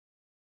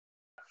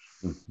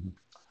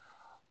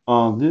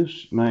Mhm.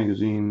 This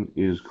magazine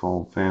is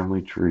called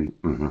Family Tree.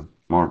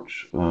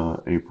 March,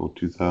 April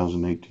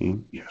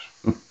 2018. Yes.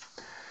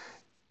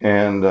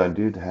 And I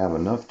did have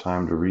enough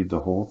time to read the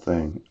whole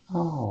thing.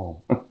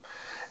 Oh,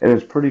 and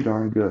it's pretty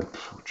darn good.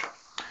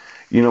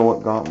 You know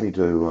what got me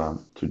to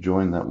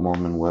join that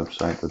Mormon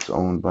website that's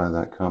owned by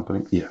that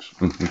company? Yes.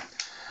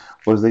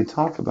 Was they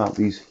talk about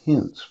these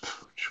hints,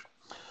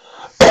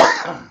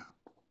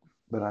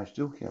 but I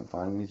still can't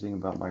find anything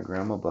about my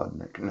grandma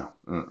Budnick. No.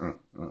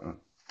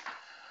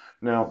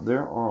 Now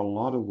there are a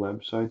lot of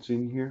websites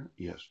in here.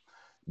 Yes.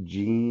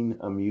 Gene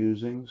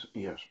Amusings.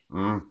 Yes.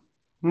 Hmm.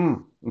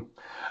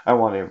 I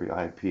want every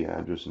IP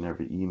address and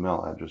every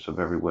email address of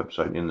every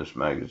website in this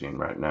magazine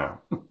right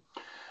now.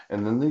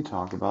 And then they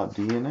talk about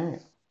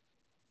DNA.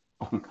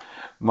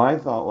 My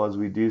thought was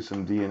we do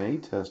some DNA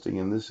testing,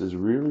 and this is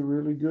really,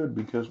 really good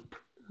because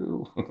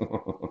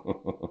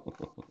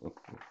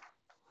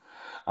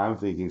I'm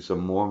thinking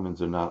some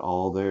Mormons are not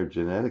all there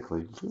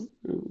genetically.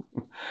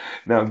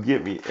 Now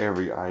give me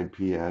every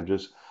IP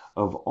address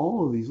of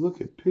all of these.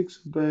 Look at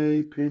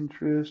Pixabay,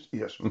 Pinterest.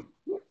 Yes.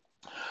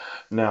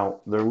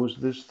 Now, there was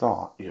this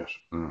thought, yes,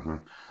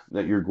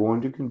 that you're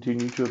going to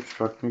continue to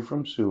obstruct me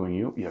from suing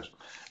you, yes,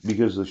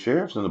 because the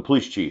sheriffs and the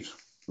police chiefs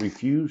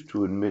refuse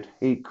to admit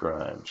hate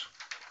crimes.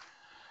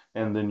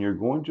 And then you're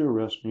going to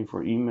arrest me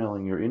for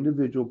emailing your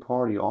individual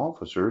party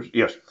officers,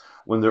 yes,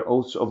 when they're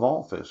oaths of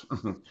office.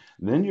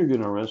 Then you're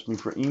going to arrest me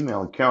for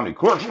emailing county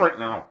clerks right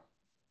now.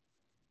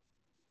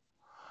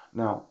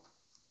 Now,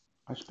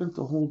 I spent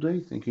the whole day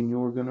thinking you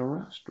were going to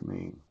arrest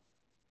me.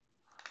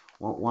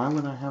 Well, why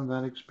would I have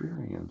that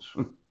experience?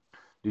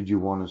 Did you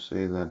want to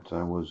say that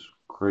I was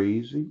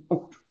crazy?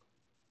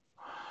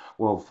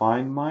 Well,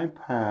 find my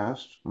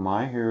past,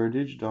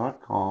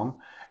 myheritage.com,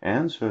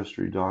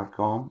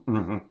 ancestry.com,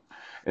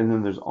 and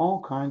then there's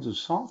all kinds of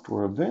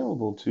software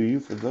available to you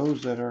for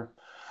those that are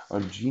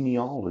a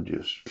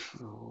genealogist.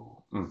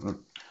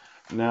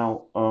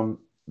 Now,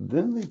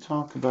 then they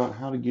talk about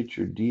how to get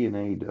your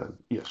DNA done.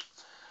 Yes,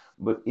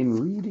 but in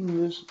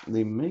reading this,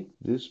 they make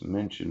this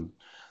mention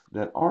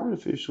that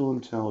artificial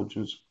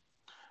intelligence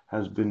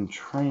has been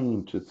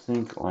trained to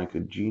think like a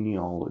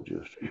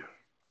genealogist.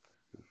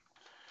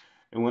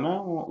 And when I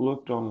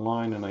looked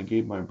online and I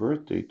gave my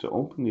birth date to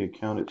open the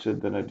account, it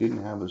said that I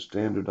didn't have a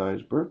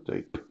standardized birth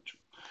date.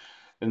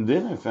 And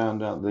then I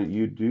found out that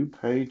you do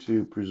pay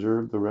to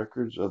preserve the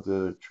records of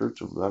the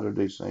Church of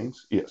Latter-day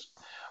Saints. Yes.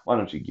 Why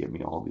don't you give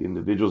me all the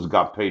individuals that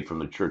got paid from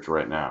the church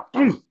right now?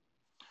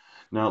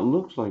 Now, it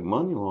looks like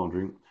money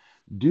laundering.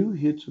 Do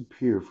hits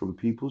appear from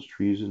people's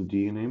trees and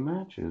DNA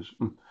matches?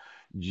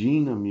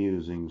 Gene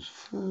musings.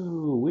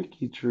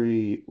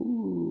 Wikitree.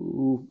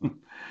 Ooh.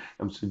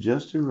 And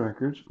suggested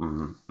records.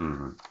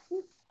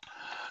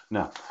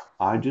 Now,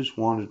 I just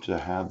wanted to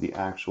have the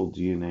actual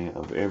DNA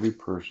of every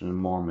person in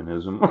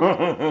Mormonism.